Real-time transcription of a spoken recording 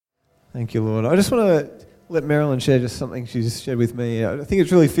Thank you, Lord. I just want to let Marilyn share just something she's shared with me. I think it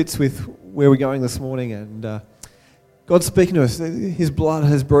really fits with where we're going this morning, and God's speaking to us. His blood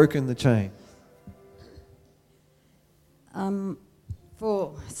has broken the chain.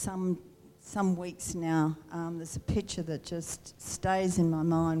 For some weeks now, there's a picture that just stays in my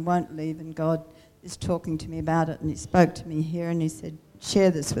mind, won't leave, and God is talking to me about it, and he spoke to me here, and he said, share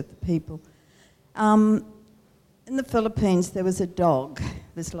this with the people. In the Philippines, there was a dog.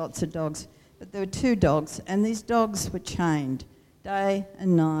 There's lots of dogs, but there were two dogs, and these dogs were chained day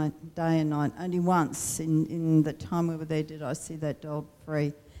and night. Only once in the time we were there did I see that dog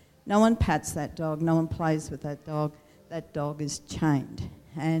free. No one pats that dog. No one plays with that dog. That dog is chained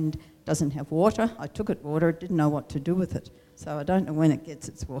and doesn't have water. I took it water. It didn't know what to do with it. So I don't know when it gets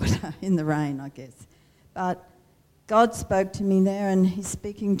its water, in the rain, I guess. But God spoke to me there, and he's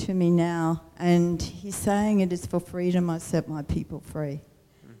speaking to me now, and he's saying it is for freedom I set my people free.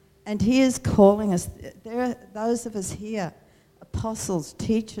 And he is calling us. There are those of us here, apostles,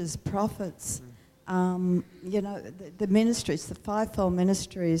 teachers, prophets, the ministries, the fivefold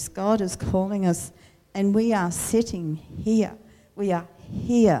ministries. God is calling us, and we are sitting here. We are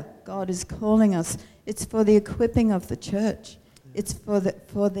here. God is calling us. It's for the equipping of the church. It's for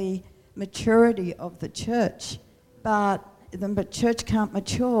the maturity of the church. But the church can't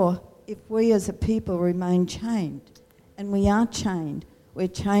mature if we as a people remain chained. And we are chained. We're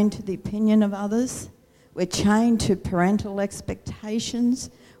chained to the opinion of others. We're chained to parental expectations.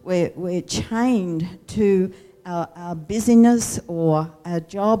 We're chained to our busyness or our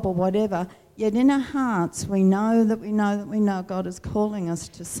job or whatever. Yet in our hearts, we know God is calling us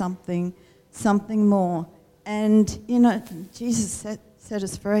to something more. And, Jesus set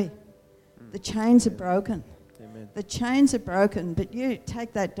us free. The chains are broken. Amen. The chains are broken, but you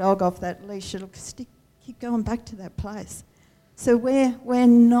take that dog off that leash, it'll keep going back to that place. So we're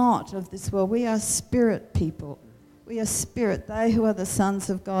not of this world. We are spirit people. We are spirit. They who are the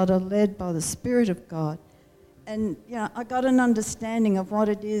sons of God are led by the Spirit of God. And, I got an understanding of what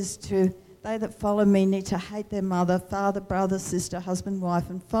it is to, they that follow me need to hate their mother, father, brother, sister, husband,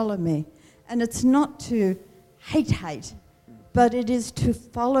 wife, and follow me. And it's not to hate, but it is to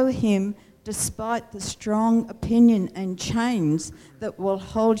follow him despite the strong opinion and chains that will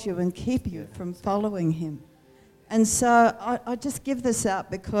hold you and keep you from following him. And so I just give this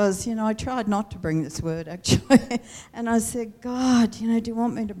out because, I tried not to bring this word, actually. And I said, God, do you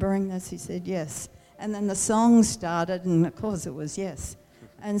want me to bring this? He said, yes. And then the song started, and of course it was yes.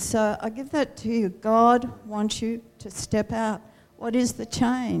 And so I give that to you. God wants you to step out. What is the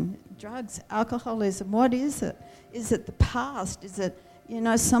chain? Drugs, alcoholism, what is it? Is it the past? Is it,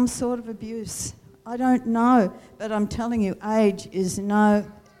 some sort of abuse? I don't know, but I'm telling you, age is no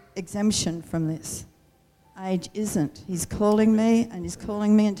exemption from this. Age isn't. He's calling me, and he's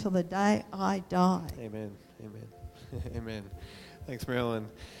calling me until the day I die. Amen. Amen. Thanks, Marilyn.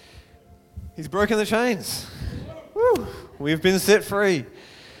 He's broken the chains. Woo! We've been set free.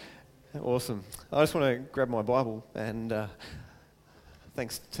 Awesome. I just want to grab my Bible, and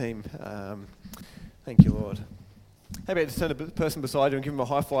thanks, team. Thank you, Lord. How about you turn to the person beside you and give him a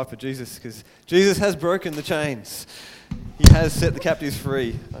high five for Jesus, because Jesus has broken the chains. He has set the captives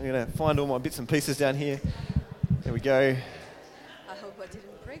free. I'm going to find all my bits and pieces down here. There we go. I hope I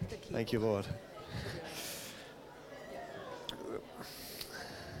didn't break the key. Thank you, Lord.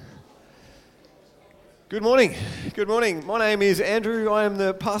 Good morning. Good morning. My name is Andrew. I am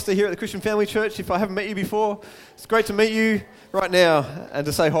the pastor here at the Christian Family Church. If I haven't met you before, it's great to meet you right now and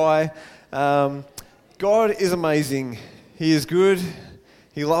to say hi. God is amazing. He is good.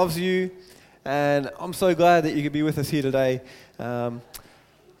 He loves you. And I'm so glad that you could be with us here today. I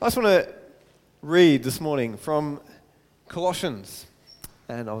just want to read this morning from Colossians.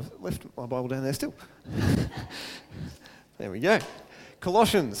 And I've left my Bible down there still. There we go.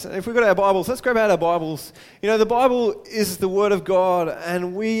 Colossians. If we've got our Bibles, let's grab out our Bibles. The Bible is the Word of God,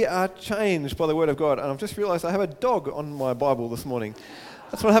 and we are changed by the Word of God. And I've just realised I have a dog on my Bible this morning.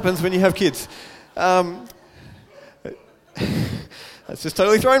 That's what happens when you have kids. That's just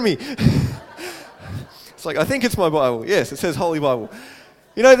totally thrown me. It's like, I think it's my Bible. Yes, it says Holy Bible.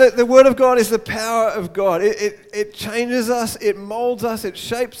 The Word of God is the power of God. It changes us, it molds us, it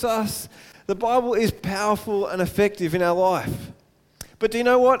shapes us. The Bible is powerful and effective in our life. But do you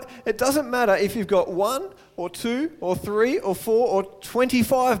know what? It doesn't matter if you've got 1 or 2 or 3 or 4 or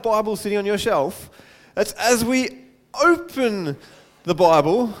 25 Bibles sitting on your shelf. It's as we open the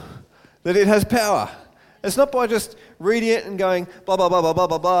Bible that it has power. It's not by just reading it and going, blah, blah, blah, blah, blah,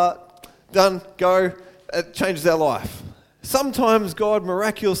 blah, blah, done, go. It changes our life. Sometimes God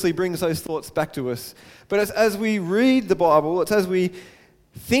miraculously brings those thoughts back to us. But it's as we read the Bible, it's as we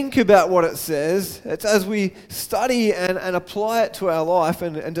think about what it says, it's as we study and apply it to our life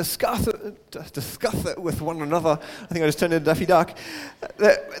and discuss it with one another, I think I just turned into Daffy Duck,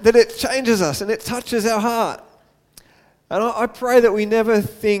 that it changes us and it touches our heart. And I pray that we never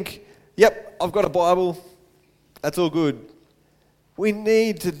think, yep, I've got a Bible, that's all good. We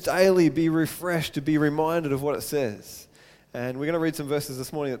need to daily be refreshed, to be reminded of what it says. And we're going to read some verses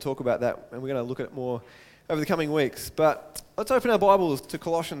this morning that talk about that, and we're going to look at it more over the coming weeks. But let's open our Bibles to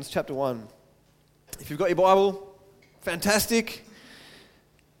Colossians chapter 1. If you've got your Bible, fantastic.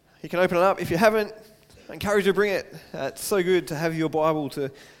 You can open it up. If you haven't, I encourage you to bring it. It's so good to have your Bible,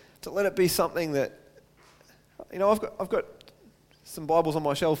 to let it be something that, I've got some Bibles on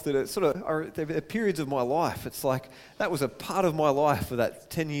my shelf that they're periods of my life. It's like that was a part of my life for that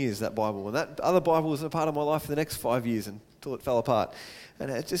 10 years, that Bible. And that other Bible was a part of my life for the next 5 years until it fell apart. And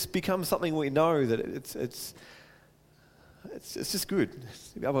it just becomes something we know that it's just good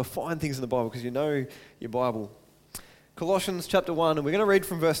to be able to find things in the Bible because you know your Bible. Colossians chapter 1, and we're going to read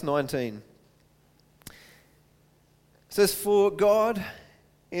from verse 19. It says, "For God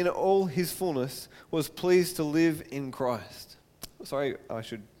in all his fullness was pleased to live in Christ." Sorry,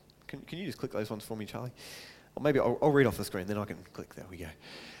 can you just click those ones for me, Charlie? Or maybe I'll read off the screen, then I can click. There we go.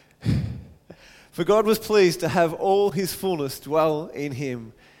 "For God was pleased to have all his fullness dwell in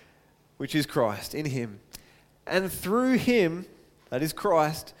him, which is Christ, in him. And through him," that is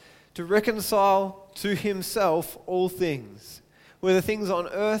Christ, "to reconcile to himself all things, whether things on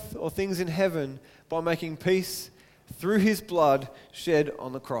earth or things in heaven, by making peace through his blood shed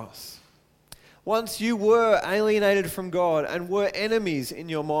on the cross. Once you were alienated from God and were enemies in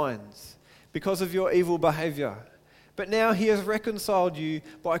your minds because of your evil behavior. But now he has reconciled you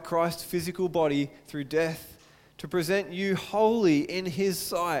by Christ's physical body through death to present you holy in his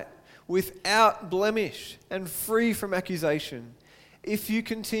sight, without blemish and free from accusation, if you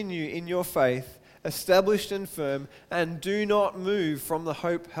continue in your faith, established and firm, and do not move from the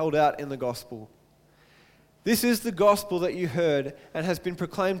hope held out in the gospel. This is the gospel that you heard and has been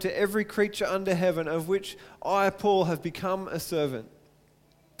proclaimed to every creature under heaven, of which I, Paul, have become a servant.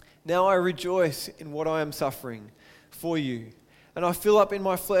 Now I rejoice in what I am suffering for you, and I fill up in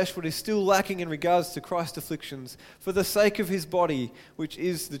my flesh what is still lacking in regards to Christ's afflictions, for the sake of his body, which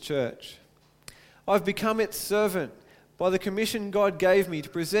is the church. I've become its servant by the commission God gave me to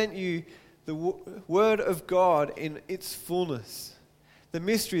present you the word of God in its fullness, the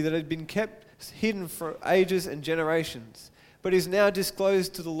mystery that had been kept hidden for ages and generations, but is now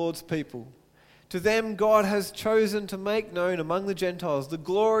disclosed to the Lord's people. To them God has chosen to make known among the Gentiles the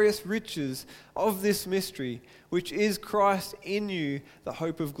glorious riches of this mystery, which is Christ in you, the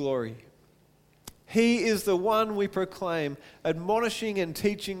hope of glory. He is the one we proclaim, admonishing and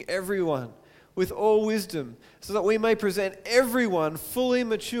teaching everyone with all wisdom, so that we may present everyone fully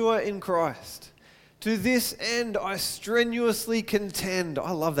mature in Christ. To this end I strenuously contend.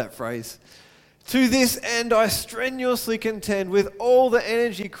 I love that phrase. To this end I strenuously contend with all the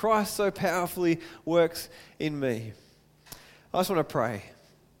energy Christ so powerfully works in me. I just want to pray.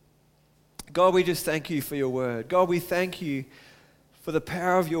 God, we just thank you for your word. God, we thank you for the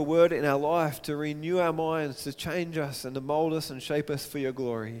power of your word in our life to renew our minds, to change us and to mold us and shape us for your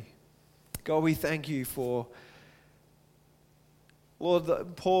glory. God, we thank you for,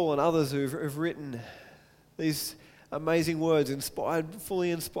 Lord, Paul and others who have written these amazing words, fully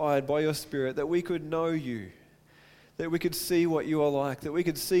inspired by your Spirit, that we could know you, that we could see what you are like, that we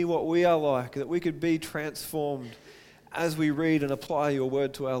could see what we are like, that we could be transformed as we read and apply your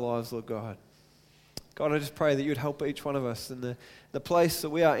word to our lives, Lord God. God, I just pray that you would help each one of us in the place that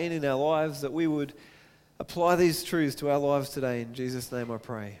we are in our lives, that we would apply these truths to our lives today. In Jesus' name I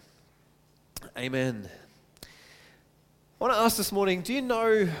pray. Amen. I want to ask this morning, do you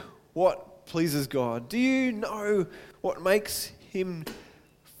know what pleases God? Do you know what makes him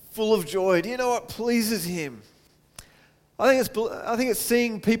full of joy? Do you know what pleases him? I think it's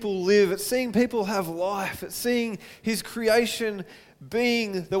seeing people live. It's seeing people have life. It's seeing his creation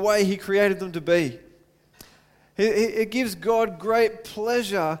being the way he created them to be. It gives God great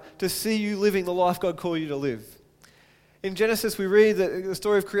pleasure to see you living the life God called you to live. In Genesis, we read the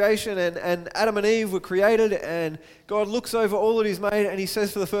story of creation, and Adam and Eve were created, and God looks over all that he's made, and he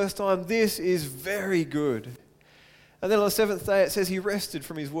says for the first time, "This is very good." And then on the seventh day, it says he rested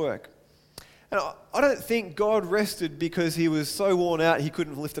from his work. And I don't think God rested because he was so worn out he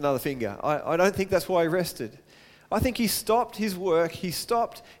couldn't lift another finger. I don't think that's why he rested. I think he stopped his work,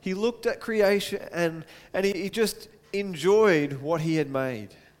 he looked at creation, and he just enjoyed what he had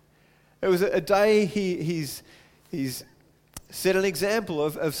made. It was a day he's set an example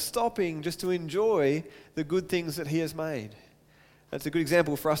of stopping just to enjoy the good things that he has made. That's a good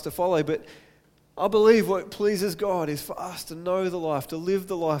example for us to follow, but I believe what pleases God is for us to know the life, to live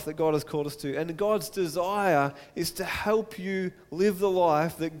the life that God has called us to. And God's desire is to help you live the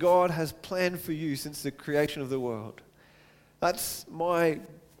life that God has planned for you since the creation of the world. That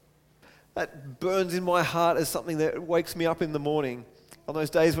burns in my heart as something that wakes me up in the morning. On those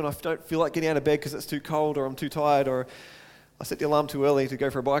days when I don't feel like getting out of bed because it's too cold or I'm too tired or I set the alarm too early to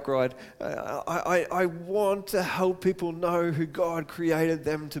go for a bike ride. I want to help people know who God created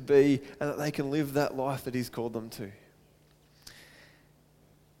them to be and that they can live that life that He's called them to.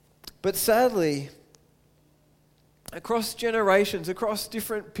 But sadly, across generations, across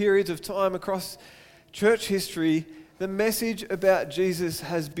different periods of time, across church history, the message about Jesus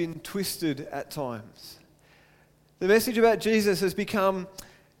has been twisted at times. The message about Jesus has become,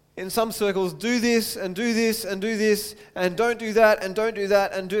 in some circles, do this and do this and do this and don't do that and don't do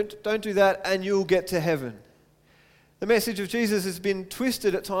that and don't do that and you'll get to heaven. The message of Jesus has been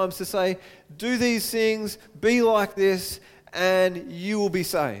twisted at times to say, do these things, be like this, and you will be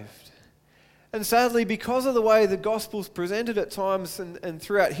saved. And sadly, because of the way the gospel's presented at times and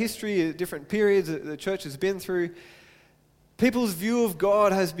throughout history, at different periods that the church has been through, people's view of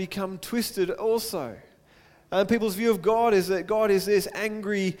God has become twisted also. People's view of God is that God is this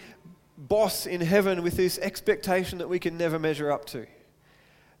angry boss in heaven with this expectation that we can never measure up to.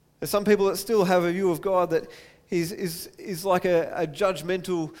 There's some people that still have a view of God that is like a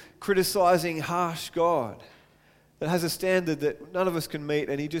judgmental, criticizing, harsh God that has a standard that none of us can meet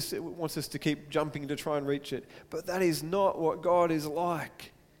and He just wants us to keep jumping to try and reach it. But that is not what God is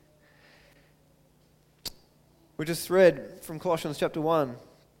like. We just read from Colossians chapter 1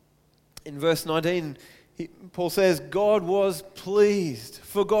 in verse 19. Paul says, God was pleased,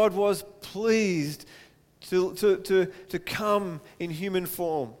 for God was pleased to come in human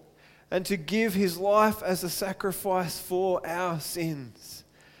form and to give His life as a sacrifice for our sins.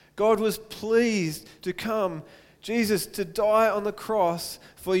 God was pleased to come, Jesus, to die on the cross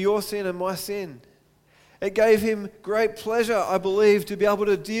for your sin and my sin. It gave Him great pleasure, I believe, to be able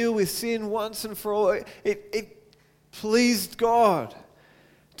to deal with sin once and for all. It pleased God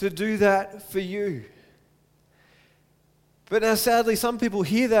to do that for you. But now, sadly, some people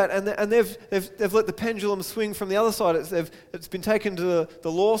hear that and they've let the pendulum swing from the other side. It's been taken to the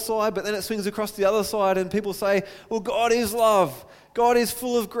law side, but then it swings across the other side, and people say, well, God is love. God is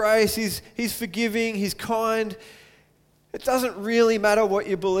full of grace. He's forgiving. He's kind. It doesn't really matter what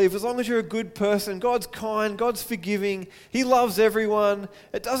you believe. As long as you're a good person, God's kind. God's forgiving. He loves everyone.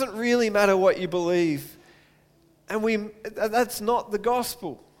 It doesn't really matter what you believe. And that's not the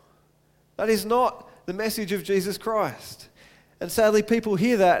gospel. That is not the message of Jesus Christ. And sadly, people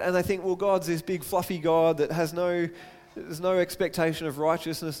hear that and they think, well, God's this big fluffy God that there's no expectation of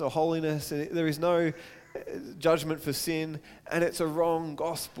righteousness or holiness, and there is no judgment for sin, and it's a wrong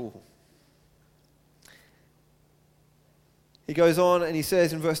gospel. He goes on and he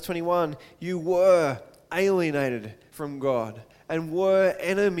says in verse 21, you were alienated from God and were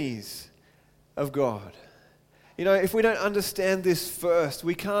enemies of God. You know, if we don't understand this first,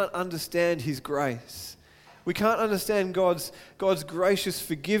 we can't understand His grace. We can't understand God's gracious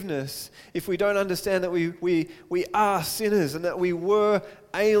forgiveness if we don't understand that we are sinners and that we were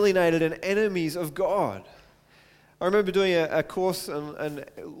alienated and enemies of God. I remember doing a course and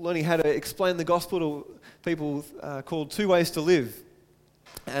learning how to explain the gospel to people called Two Ways to Live.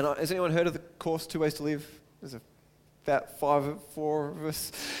 And has anyone heard of the course Two Ways to Live? There's about four of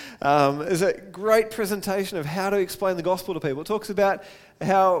us. It's a great presentation of how to explain the gospel to people. It talks about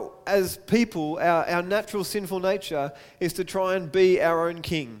how, as people, our natural sinful nature is to try and be our own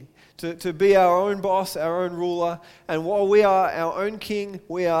king, to be our own boss, our own ruler. And while we are our own king,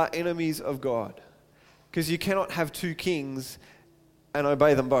 we are enemies of God. Because you cannot have two kings and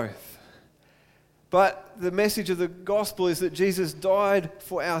obey them both. But the message of the gospel is that Jesus died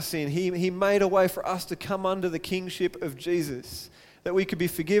for our sin. He made a way for us to come under the kingship of Jesus, that we could be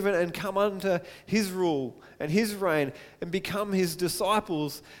forgiven and come under His rule and His reign and become His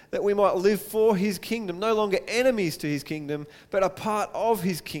disciples, that we might live for His kingdom, no longer enemies to His kingdom, but a part of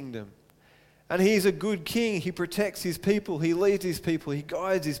His kingdom. And He's a good king. He protects His people. He leads His people. He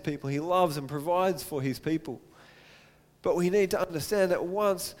guides His people. He loves and provides for His people. But we need to understand that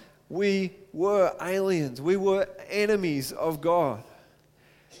once we were aliens. We were enemies of God.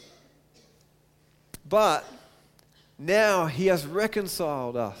 But now He has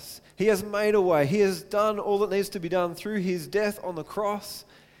reconciled us. He has made a way. He has done all that needs to be done through His death on the cross,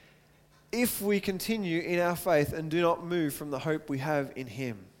 if we continue in our faith and do not move from the hope we have in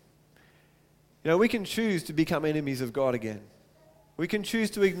Him. You know, we can choose to become enemies of God again. We can choose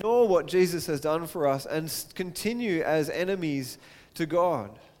to ignore what Jesus has done for us and continue as enemies to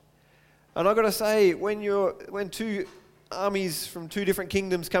God. And I've got to say, when two armies from two different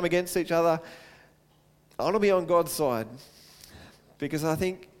kingdoms come against each other, I want to be on God's side, because I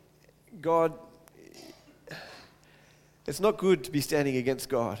think God, it's not good to be standing against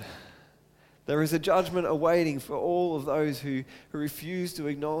God. There is a judgment awaiting for all of those who refuse to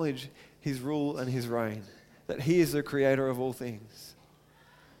acknowledge his rule and his reign, that he is the creator of all things.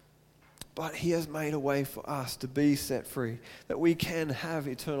 But he has made a way for us to be set free, that we can have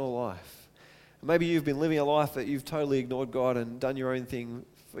eternal life. Maybe you've been living a life that you've totally ignored God and done your own thing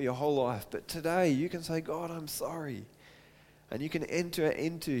for your whole life. But today you can say, God, I'm sorry. And you can enter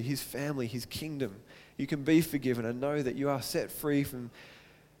into his family, his kingdom. You can be forgiven and know that you are set free from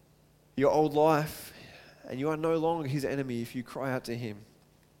your old life, and you are no longer his enemy if you cry out to him.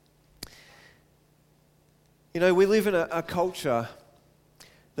 You know, we live in a culture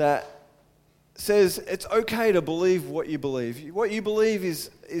that says it's okay to believe what you believe. What you believe is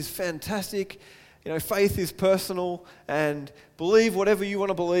fantastic. You know, faith is personal, and believe whatever you want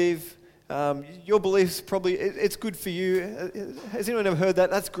to believe. Your beliefs probably, it's good for you. Has anyone ever heard that?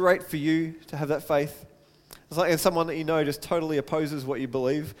 That's great for you to have that faith. It's like someone that you know just totally opposes what you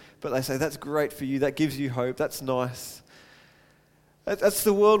believe, but they say, that's great for you, that gives you hope, that's nice. That's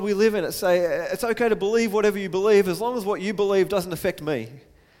the world we live in. It's okay to believe whatever you believe as long as what you believe doesn't affect me.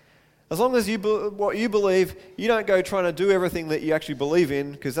 As long as what you believe, you don't go trying to do everything that you actually believe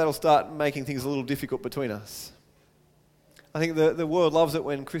in, because that'll start making things a little difficult between us. I think the world loves it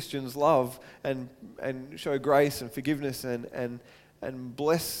when Christians love and show grace and forgiveness and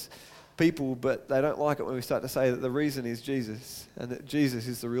bless people, but they don't like it when we start to say that the reason is Jesus and that Jesus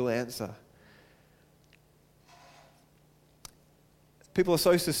is the real answer. People are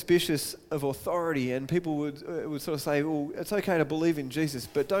so suspicious of authority, and people would sort of say, well, it's okay to believe in Jesus,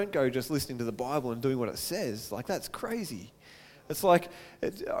 but don't go just listening to the Bible and doing what it says. Like, that's crazy. It's like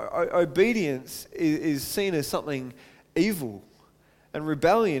obedience is seen as something evil, and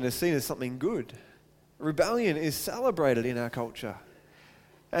rebellion is seen as something good. Rebellion is celebrated in our culture.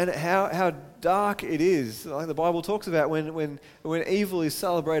 And how dark it is. Like the Bible talks about when evil is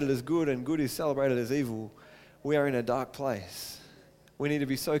celebrated as good and good is celebrated as evil, we are in a dark place. We need to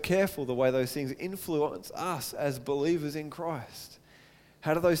be so careful the way those things influence us as believers in Christ.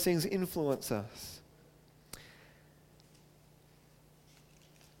 How do those things influence us?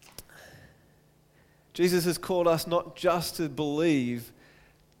 Jesus has called us not just to believe.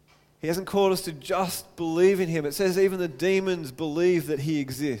 He hasn't called us to just believe in him. It says even the demons believe that he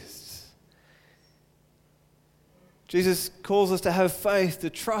exists. Jesus calls us to have faith, to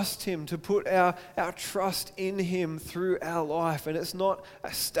trust him, to put our trust in him through our life. And it's not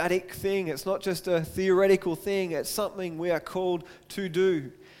a static thing. It's not just a theoretical thing. It's something we are called to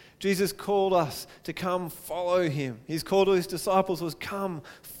do. Jesus called us to come follow him. His call to his disciples was, come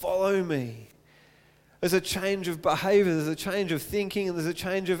follow me. There's a change of behavior, there's a change of thinking, and there's a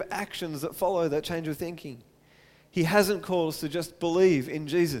change of actions that follow that change of thinking. He hasn't called us to just believe in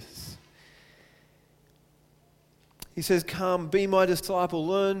Jesus. He says, come, be my disciple,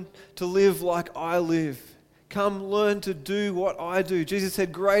 learn to live like I live. Come, learn to do what I do. Jesus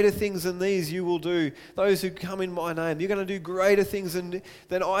said, greater things than these you will do. Those who come in my name, you're going to do greater things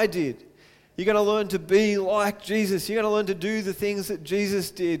than I did. You're going to learn to be like Jesus. You're going to learn to do the things that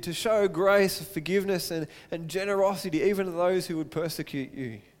Jesus did, to show grace, forgiveness, and generosity, even to those who would persecute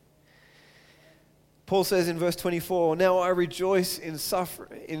you. Paul says in verse 24, now I rejoice in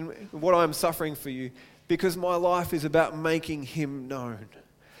what I am suffering for you, because my life is about making him known.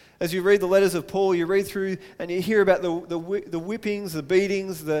 As you read the letters of Paul, you read through and you hear about the whippings, the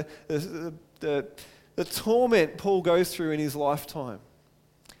beatings, the torment Paul goes through in his lifetime.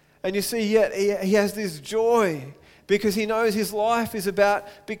 And you see, yet he has this joy because he knows his life is about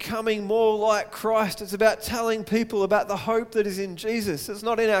becoming more like Christ. It's about telling people about the hope that is in Jesus. It's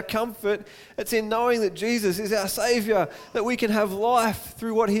not in our comfort. It's in knowing that Jesus is our Savior, that we can have life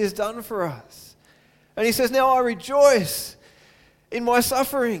through what he has done for us. And he says, now I rejoice in my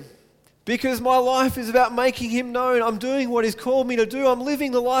suffering because my life is about making him known. I'm doing what he's called me to do. I'm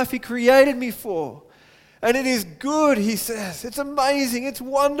living the life he created me for. And it is good, he says. It's amazing. It's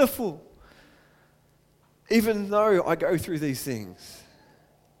wonderful. Even though I go through these things.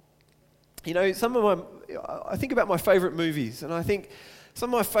 You know, I think about my favorite movies, and I think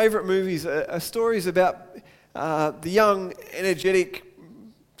some of my favorite movies are stories about the young, energetic,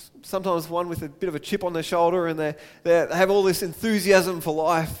 sometimes one with a bit of a chip on their shoulder, and they have all this enthusiasm for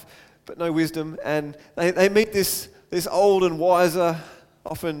life, but no wisdom, and they meet this old and wiser,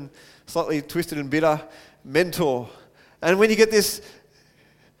 often slightly twisted and bitter mentor. And when you get this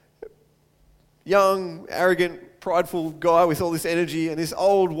young, arrogant prideful guy with all this energy and this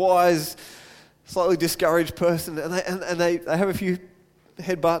old, wise, slightly discouraged person, and they have a few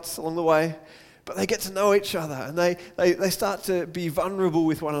headbutts along the way, but they get to know each other, and they start to be vulnerable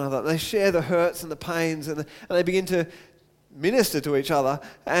with one another. They share the hurts and the pains, and they begin to minister to each other,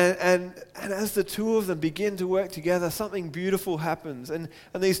 and as the two of them begin to work together, something beautiful happens, and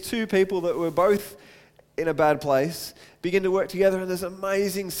these two people that were both in a bad place begin to work together, and there's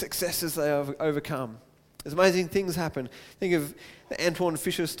amazing successes they have overcome. There's amazing things happen. Think of the Antoine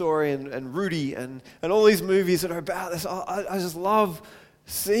Fisher story and Rudy and all these movies that are about this. I just love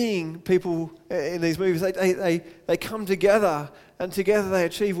seeing people in these movies. They come together, and together they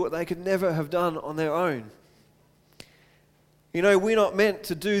achieve what they could never have done on their own. You know, we're not meant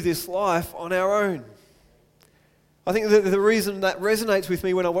to do this life on our own. I think that the reason that resonates with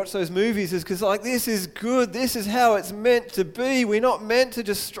me when I watch those movies is because, this is good. This is how it's meant to be. We're not meant to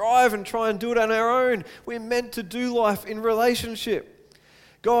just strive and try and do it on our own. We're meant to do life in relationship.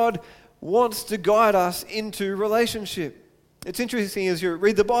 God wants to guide us into relationship. It's interesting as you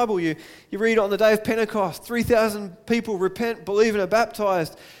read the Bible, you read on the day of Pentecost, 3,000 people repent, believe and are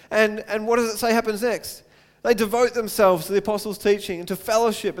baptized. And what does it say happens next? They devote themselves to the apostles' teaching and to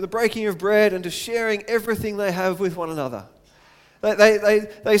fellowship and the breaking of bread and to sharing everything they have with one another.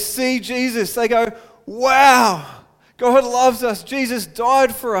 They see Jesus. They go, wow, God loves us. Jesus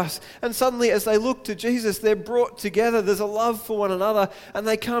died for us. And suddenly as they look to Jesus, they're brought together. There's a love for one another, and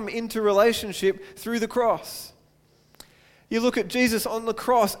they come into relationship through the cross. You look at Jesus on the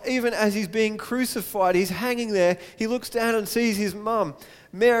cross, even as he's being crucified, he's hanging there. He looks down and sees his mum,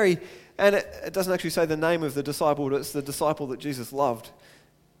 Mary. And it doesn't actually say the name of the disciple, but it's the disciple that Jesus loved,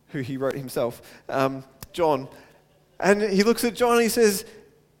 who he wrote himself, John. And he looks at John and he says,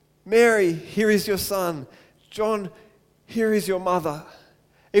 Mary, here is your son. John, here is your mother.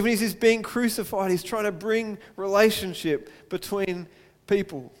 Even as he's being crucified, he's trying to bring relationship between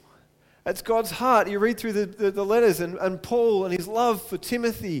people. That's God's heart. You read through the letters and Paul and his love for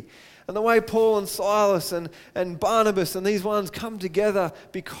Timothy, and the way Paul and Silas and Barnabas and these ones come together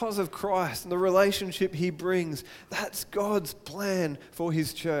because of Christ and the relationship he brings. That's God's plan for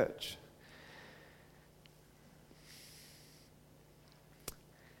his church. I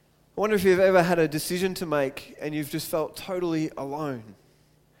wonder if you've ever had a decision to make and you've just felt totally alone.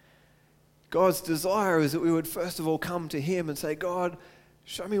 God's desire is that we would first of all come to him and say, God,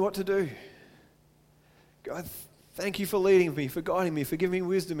 show me what to do. God, thank you for leading me, for guiding me, for giving me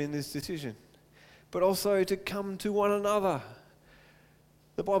wisdom in this decision. But also to come to one another.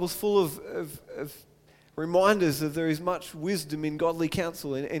 The Bible's full of reminders that there is much wisdom in godly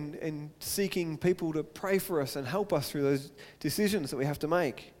counsel and seeking people to pray for us and help us through those decisions that we have to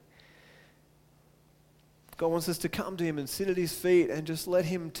make. God wants us to come to him and sit at his feet and just let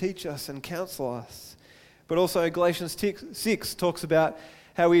him teach us and counsel us. But also Galatians 6 talks about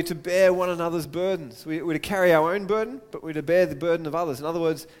how we're to bear one another's burdens. We're to carry our own burden, but we're to bear the burden of others. In other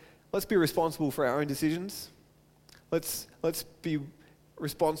words, let's be responsible for our own decisions. Let's be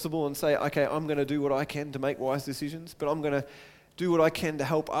responsible and say, okay, I'm going to do what I can to make wise decisions, but I'm going to do what I can to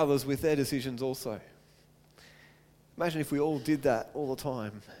help others with their decisions also. Imagine if we all did that all the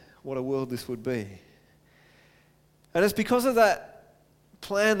time, what a world this would be. And it's because of that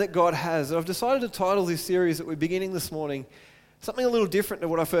plan that God has that I've decided to title this series that we're beginning this morning something a little different to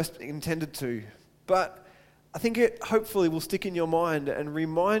what I first intended to. But I think it hopefully will stick in your mind and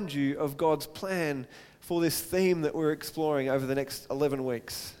remind you of God's plan for this theme that we're exploring over the next 11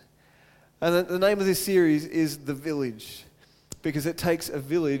 weeks. And the name of this series is The Village, because it takes a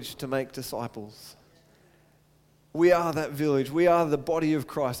village to make disciples. We are that village. We are the body of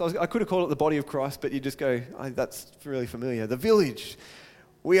Christ. I could have called it the body of Christ, but you just go, that's really familiar. The village.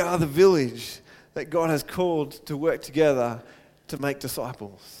 We are the village that God has called to work together to make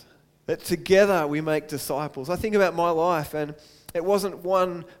disciples. That together we make disciples. I think about my life, and it wasn't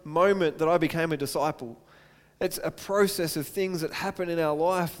one moment that I became a disciple. It's a process of things that happen in our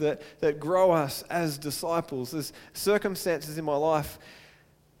life that grow us as disciples. There's circumstances in my life.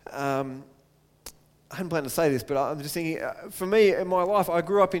 I hadn't planned to say this, but I'm just thinking, for me, in my life, I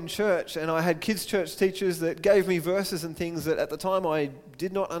grew up in church, and I had kids' church teachers that gave me verses and things that at the time I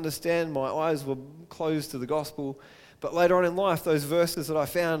did not understand. My eyes were closed to the gospel. But later on in life, those verses that I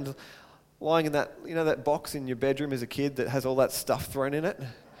found lying in that box in your bedroom as a kid that has all that stuff thrown in it.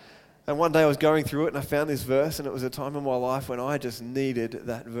 And one day I was going through it and I found this verse, and it was a time in my life when I just needed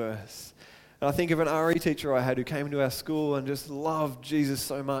that verse. And I think of an RE teacher I had who came into our school and just loved Jesus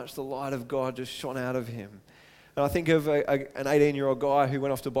so much, the light of God just shone out of him. And I think of an 18-year-old guy who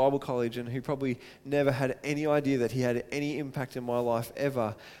went off to Bible college and who probably never had any idea that he had any impact in my life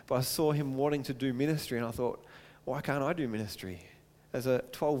ever. But I saw him wanting to do ministry, and I thought, Why can't I do ministry as a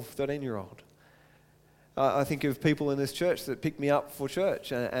 12, 13-year-old? I think of people in this church that picked me up for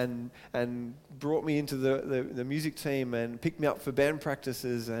church and brought me into the music team and picked me up for band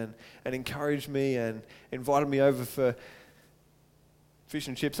practices and encouraged me and invited me over for fish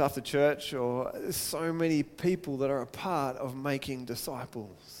and chips after church. Or there's so many people that are a part of making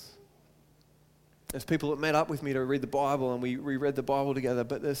disciples. There's people that met up with me to read the Bible and we read the Bible together,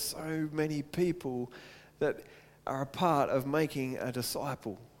 but there's so many people that are a part of making a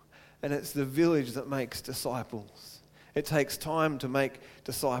disciple. And it's the village that makes disciples. It takes time to make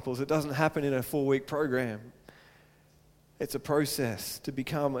disciples. It doesn't happen in a 4-week program. It's a process to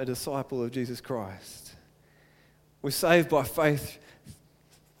become a disciple of Jesus Christ. We're saved by faith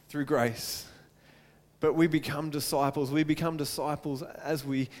through grace, but we become disciples. We become disciples as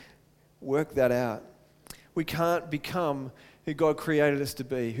we work that out. We can't become who God created us to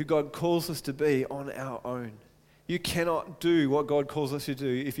be, who God calls us to be on our own. You cannot do what God calls us to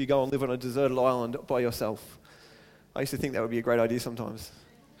do if you go and live on a deserted island by yourself. I used to think that would be a great idea sometimes,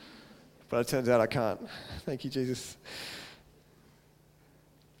 but it turns out I can't. Thank you, Jesus.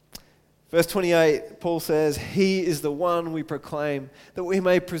 Verse 28, Paul says, He is the one we proclaim, that we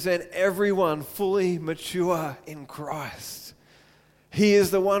may present everyone fully mature in Christ. He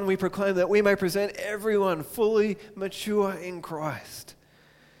is the one we proclaim, that we may present everyone fully mature in Christ.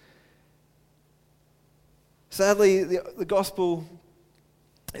 Sadly, the gospel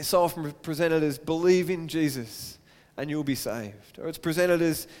is so often presented as believe in Jesus and you'll be saved. Or it's presented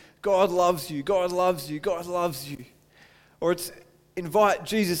as God loves you, God loves you, God loves you. Or it's invite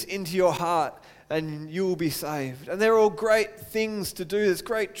Jesus into your heart and you will be saved. And they're all great things to do. There's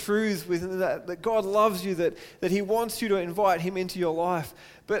great truths within that God loves you, that He wants you to invite Him into your life.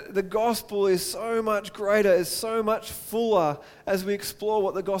 But the gospel is so much greater, is so much fuller as we explore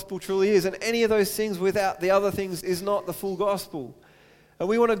what the gospel truly is. And any of those things without the other things is not the full gospel. And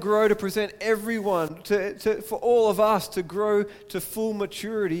we want to grow to present everyone, for all of us to grow to full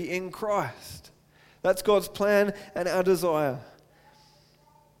maturity in Christ. That's God's plan and our desire.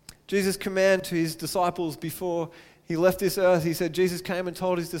 Jesus' command to His disciples before He left this earth, He said, Jesus came and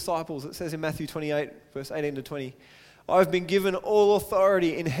told His disciples, it says in Matthew 28, verse 18 to 20, I've been given all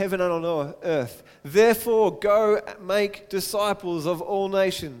authority in heaven and on earth. Therefore, go make disciples of all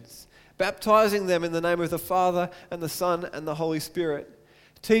nations, baptizing them in the name of the Father and the Son and the Holy Spirit.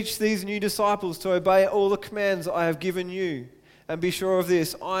 Teach these new disciples to obey all the commands I have given you. And be sure of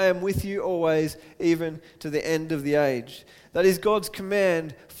this, I am with you always, even to the end of the age. That is God's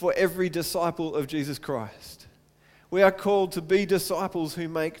command for every disciple of Jesus Christ. We are called to be disciples who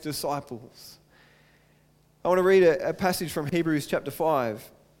make disciples. I want to read a passage from Hebrews chapter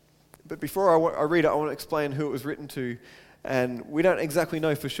 5. But before I read it, I want to explain who it was written to. And we don't exactly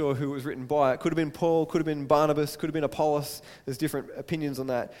know for sure who it was written by. It could have been Paul, could have been Barnabas, could have been Apollos. There's different opinions on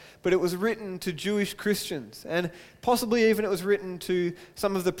that. But it was written to Jewish Christians. And possibly even it was written to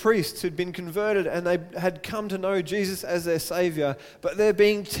some of the priests who'd been converted and they had come to know Jesus as their Savior. But they're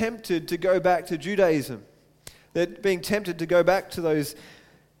being tempted to go back to Judaism. They're being tempted to go back to those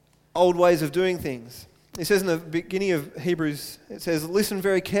old ways of doing things. It says in the beginning of Hebrews, it says, listen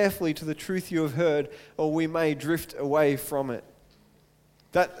very carefully to the truth you have heard, or we may drift away from it.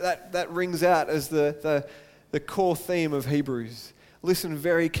 That rings out as the core theme of Hebrews. Listen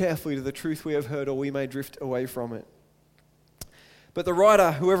very carefully to the truth we have heard, or we may drift away from it. But the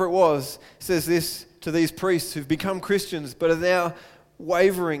writer, whoever it was, says this to these priests who've become Christians, but are now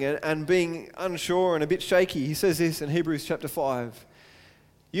wavering and being unsure and a bit shaky. He says this in Hebrews chapter 5.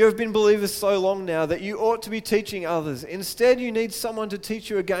 You have been believers so long now that you ought to be teaching others. Instead, you need someone to teach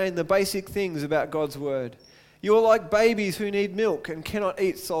you again the basic things about God's word. You are like babies who need milk and cannot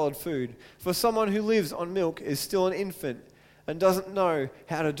eat solid food. For someone who lives on milk is still an infant and doesn't know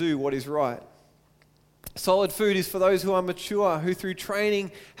how to do what is right. Solid food is for those who are mature, who through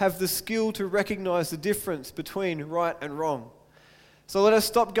training have the skill to recognize the difference between right and wrong. So let us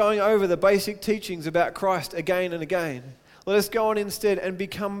stop going over the basic teachings about Christ again and again. Let us go on instead and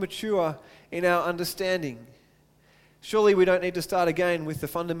become mature in our understanding. Surely we don't need to start again with the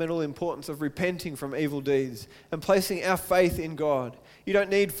fundamental importance of repenting from evil deeds and placing our faith in God. You don't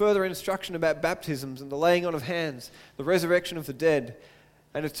need further instruction about baptisms and the laying on of hands, the resurrection of the dead,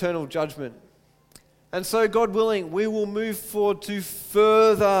 and eternal judgment. And so, God willing, we will move forward to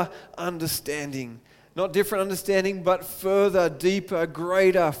further understanding. Not different understanding, but further, deeper,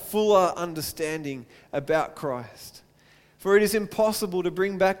 greater, fuller understanding about Christ. For it is impossible to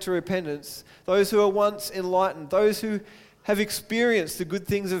bring back to repentance those who are once enlightened, those who have experienced the good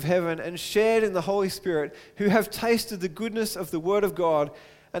things of heaven and shared in the Holy Spirit, who have tasted the goodness of the Word of God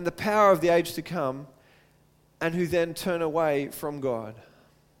and the power of the age to come. and who then turn away from God.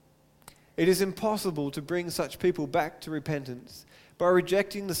 It is impossible to bring such people back to repentance. By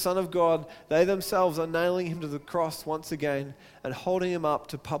rejecting the Son of God, they themselves are nailing him to the cross once again and holding him up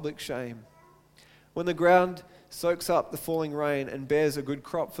to public shame. When the ground soaks up the falling rain and bears a good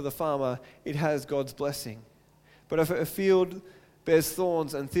crop for the farmer, it has God's blessing. But if a field bears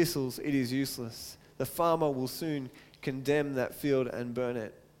thorns and thistles, it is useless. The farmer will soon condemn that field and burn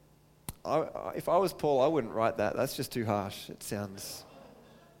it. If I was Paul, I wouldn't write that. That's just too harsh. It sounds.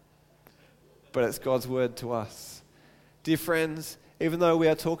 But it's God's word to us. Dear friends, even though we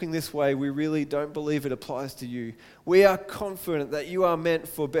are talking this way, we really don't believe it applies to you. We are confident that you are meant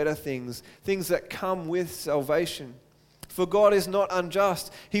for better things, things that come with salvation. For God is not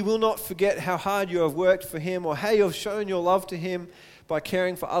unjust. He will not forget how hard you have worked for him or how you have shown your love to him by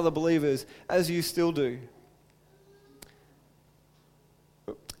caring for other believers, as you still do.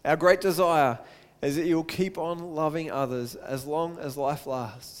 Our great desire is that you'll keep on loving others as long as life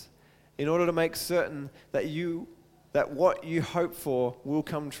lasts, in order to make certain that what you hope for will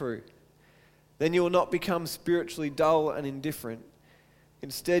come true. Then you will not become spiritually dull and indifferent.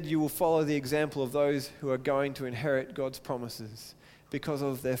 Instead, you will follow the example of those who are going to inherit God's promises because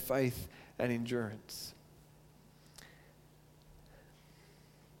of their faith and endurance.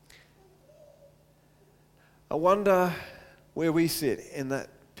 I wonder where we sit in that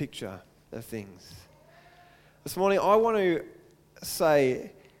picture of things. This morning, I want to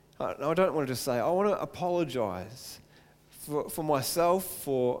say, I don't want to just say, I want to apologize for myself,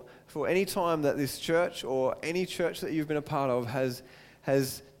 for any time that this church or any church that you've been a part of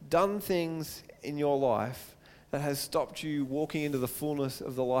has done things in your life that has stopped you walking into the fullness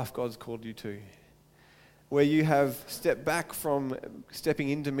of the life God's called you to. Where you have stepped back from stepping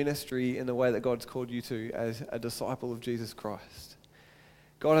into ministry in the way that God's called you to as a disciple of Jesus Christ.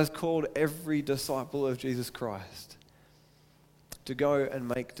 God has called every disciple of Jesus Christ to go and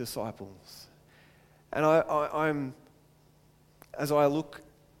make disciples. And I'm, as I look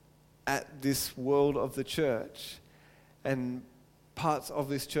at this world of the church and parts of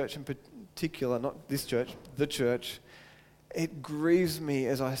this church in particular, not this church, the church, it grieves me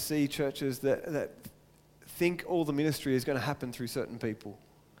as I see churches that think all the ministry is going to happen through certain people.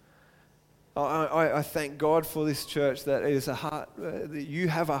 I thank God for this church that it is a heart, that you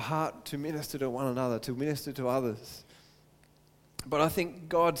have a heart to minister to one another, to minister to others. But I think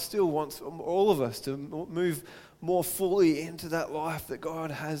God still wants all of us to move more fully into that life that God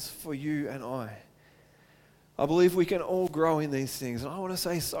has for you and I. I believe we can all grow in these things. And I want to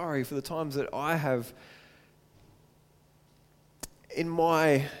say sorry for the times that I have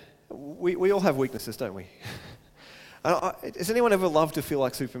we all have weaknesses, don't we? Has anyone ever loved to feel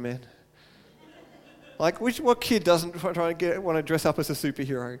like Superman? Like, what kid doesn't want to dress up as a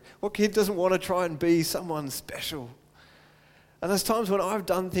superhero? What kid doesn't want to try and be someone special? And there's times when I've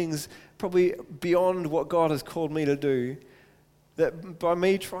done things probably beyond what God has called me to do, that by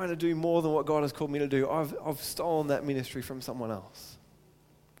me trying to do more than what God has called me to do, I've stolen that ministry from someone else.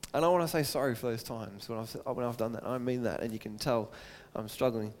 And I want to say sorry for those times when I've done that. I mean that, and you can tell I'm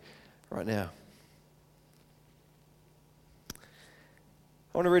struggling right now.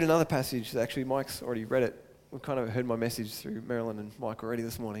 I want to read another passage that actually Mike's already read it. We've kind of heard my message through Marilyn and Mike already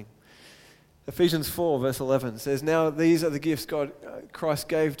this morning. Ephesians 4 verse 11 says, "Now these are the gifts Christ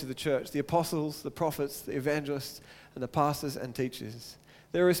gave to the church, the apostles, the prophets, the evangelists, and the pastors and teachers.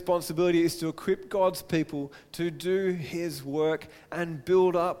 Their responsibility is to equip God's people to do his work and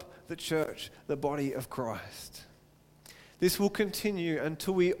build up the church, the body of Christ. This will continue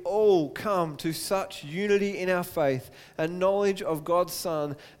until we all come to such unity in our faith and knowledge of God's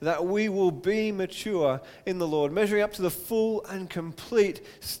Son that we will be mature in the Lord, measuring up to the full and complete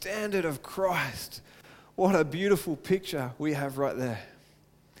standard of Christ." What a beautiful picture we have right there.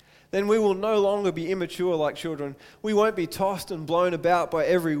 Then we will no longer be immature like children. We won't be tossed and blown about by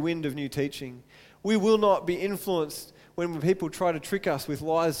every wind of new teaching. We will not be influenced when people try to trick us with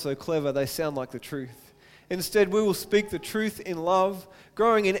lies so clever they sound like the truth. Instead, we will speak the truth in love,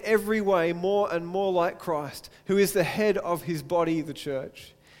 growing in every way more and more like Christ, who is the head of his body, the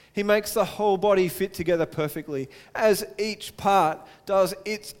church. He makes the whole body fit together perfectly, as each part does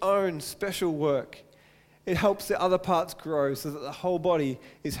its own special work. It helps the other parts grow so that the whole body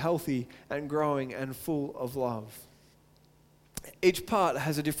is healthy and growing and full of love. Each part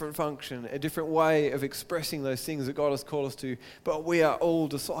has a different function, a different way of expressing those things that God has called us to, but we are all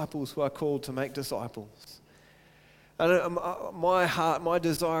disciples who are called to make disciples. And my heart, my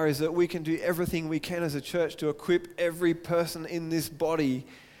desire is that we can do everything we can as a church to equip every person in this body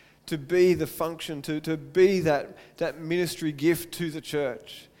to be the function, to be that ministry gift to the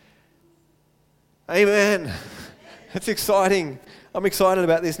church. Amen. It's exciting. I'm excited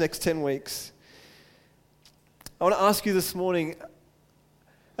about these next 10 weeks. I want to ask you this morning,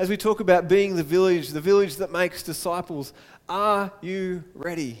 as we talk about being the village that makes disciples, are you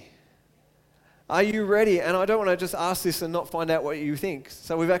ready? Are you ready? And I don't want to just ask this and not find out what you think.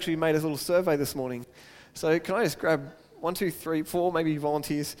 So we've actually made a little survey this morning. So can I just grab 1, 2, 3, 4, maybe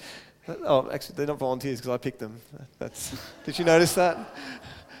volunteers? Oh, actually, they're not volunteers because I picked them. Did you notice that?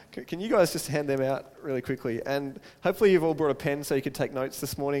 Can you guys just hand them out really quickly? And hopefully you've all brought a pen so you could take notes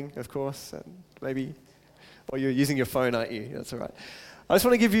this morning, of course. And maybe, or you're using your phone, aren't you? That's all right. I just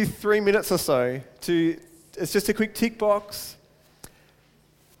want to give you 3 minutes or so it's just a quick tick box.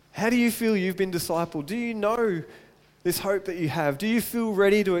 How do you feel you've been discipled? Do you know this hope that you have? Do you feel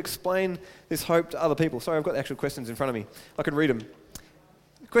ready to explain this hope to other people? Sorry, I've got the actual questions in front of me. I can read them.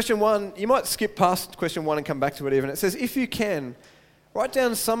 Question 1, you might skip past question 1 and come back to it even. It says, if you can, write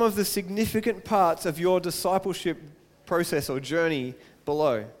down some of the significant parts of your discipleship process or journey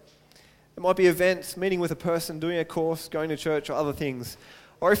below. It might be events, meeting with a person, doing a course, going to church, or other things.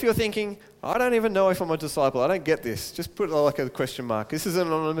 Or if you're thinking, I don't even know if I'm a disciple, I don't get this, just put like a question mark. This is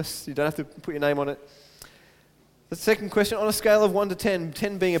anonymous, you don't have to put your name on it. The second question, on a scale of 1 to 10,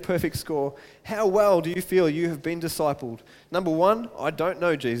 10 being a perfect score, how well do you feel you have been discipled? Number 1, I don't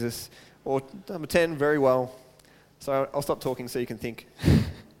know Jesus. Or number 10, very well. So I'll stop talking so you can think. I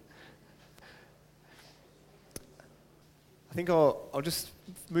think I'll just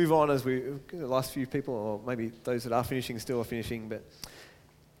move on as the last few people, or maybe those that are finishing still are finishing, but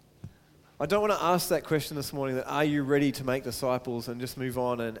I don't want to ask that question this morning, that are you ready to make disciples, and just move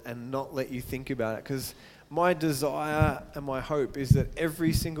on and not let you think about it. Because my desire and my hope is that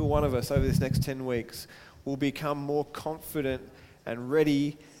every single one of us over this next 10 weeks will become more confident and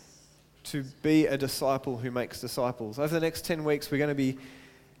ready to be a disciple who makes disciples. Over the next 10 weeks, we're going to be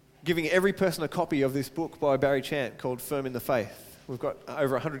giving every person a copy of this book by Barry Chant called Firm in the Faith. We've got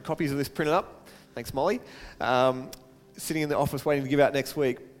over 100 copies of this printed up. Thanks, Molly. Sitting in the office waiting to give out next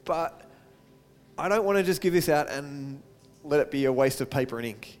week. But I don't want to just give this out and let it be a waste of paper and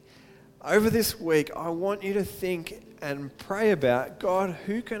ink. Over this week, I want you to think and pray about, God,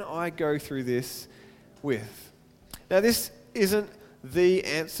 who can I go through this with? Now, this isn't the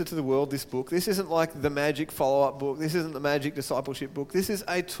answer to the world, this book. This isn't like the magic follow-up book. This isn't the magic discipleship book. This is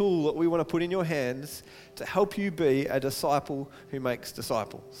a tool that we want to put in your hands to help you be a disciple who makes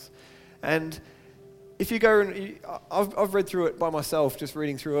disciples. And if you go and I've read through it by myself, just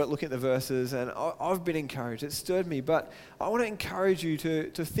reading through it, looking at the verses, and I've been encouraged. It stirred me, but I want to encourage you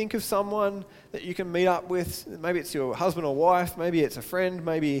to think of someone that you can meet up with. Maybe it's your husband or wife, maybe it's a friend,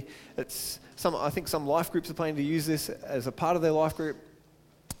 maybe it's I think some life groups are planning to use this as a part of their life group.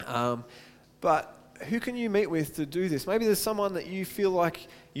 But who can you meet with to do this? Maybe there's someone that you feel like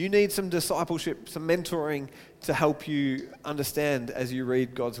you need some discipleship, some mentoring to help you understand as you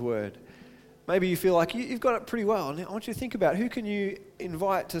read God's word. Maybe you feel like you've got it pretty well. And I want you to think about who can you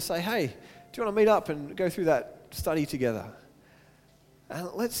invite to say, hey, do you want to meet up and go through that study together? And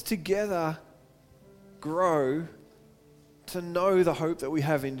let's together grow to know the hope that we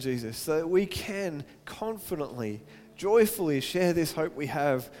have in Jesus, so that we can confidently, joyfully share this hope we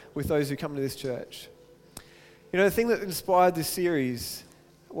have with those who come to this church. You know, the thing that inspired this series,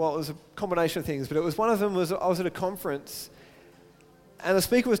 well, it was a combination of things, but it was one of them was I was at a conference and the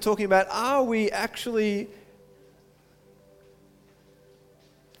speaker was talking about, are we actually,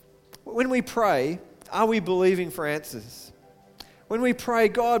 when we pray, are we believing for answers? When we pray,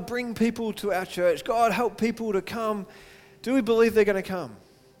 God, bring people to our church, God, help people to come, do we believe they're going to come?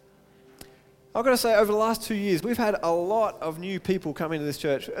 I've got to say, over the last 2 years, we've had a lot of new people come into this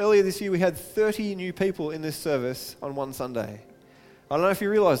church. Earlier this year, we had 30 new people in this service on one Sunday. I don't know if you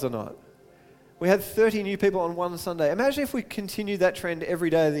realised or not. We had 30 new people on one Sunday. Imagine if we continued that trend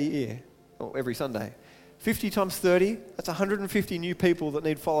every day of the year, or every Sunday. 50 times 30, that's 150 new people that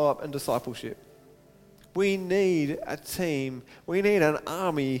need follow-up and discipleship. We need a team. We need an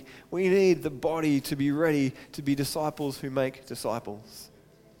army. We need the body to be ready to be disciples who make disciples.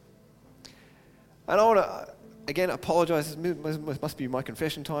 And I want to, again, apologize. This must be my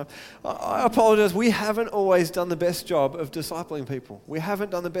confession time. I apologize. We haven't always done the best job of discipling people. We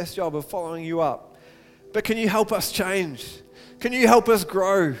haven't done the best job of following you up. But can you help us change? Can you help us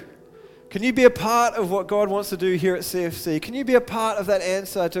grow? Can you be a part of what God wants to do here at CFC? Can you be a part of that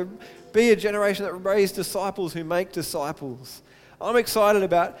answer to be a generation that raise disciples who make disciples? I'm excited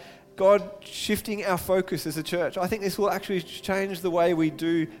about God shifting our focus as a church. I think this will actually change the way we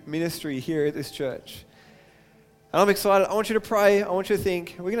do ministry here at this church. And I'm excited. I want you to pray. I want you to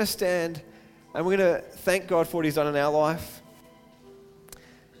think. We're going to stand and we're going to thank God for what He's done in our life.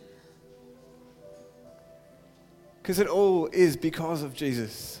 Because it all is because of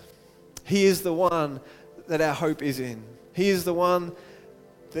Jesus. He is the one that our hope is in. He is the one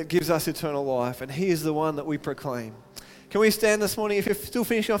that gives us eternal life, and He is the one that we proclaim. Can we stand this morning? If you're still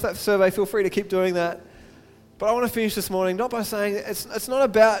finishing off that survey, feel free to keep doing that. But I want to finish this morning not by saying it's not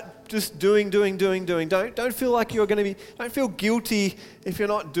about just doing. Don't feel like don't feel guilty if you're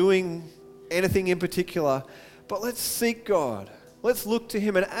not doing anything in particular. But let's seek God. Let's look to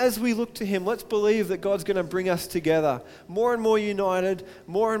Him. And as we look to Him, let's believe that God's going to bring us together, more and more united,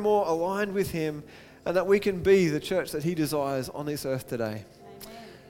 more and more aligned with Him, and that we can be the church that He desires on this earth today.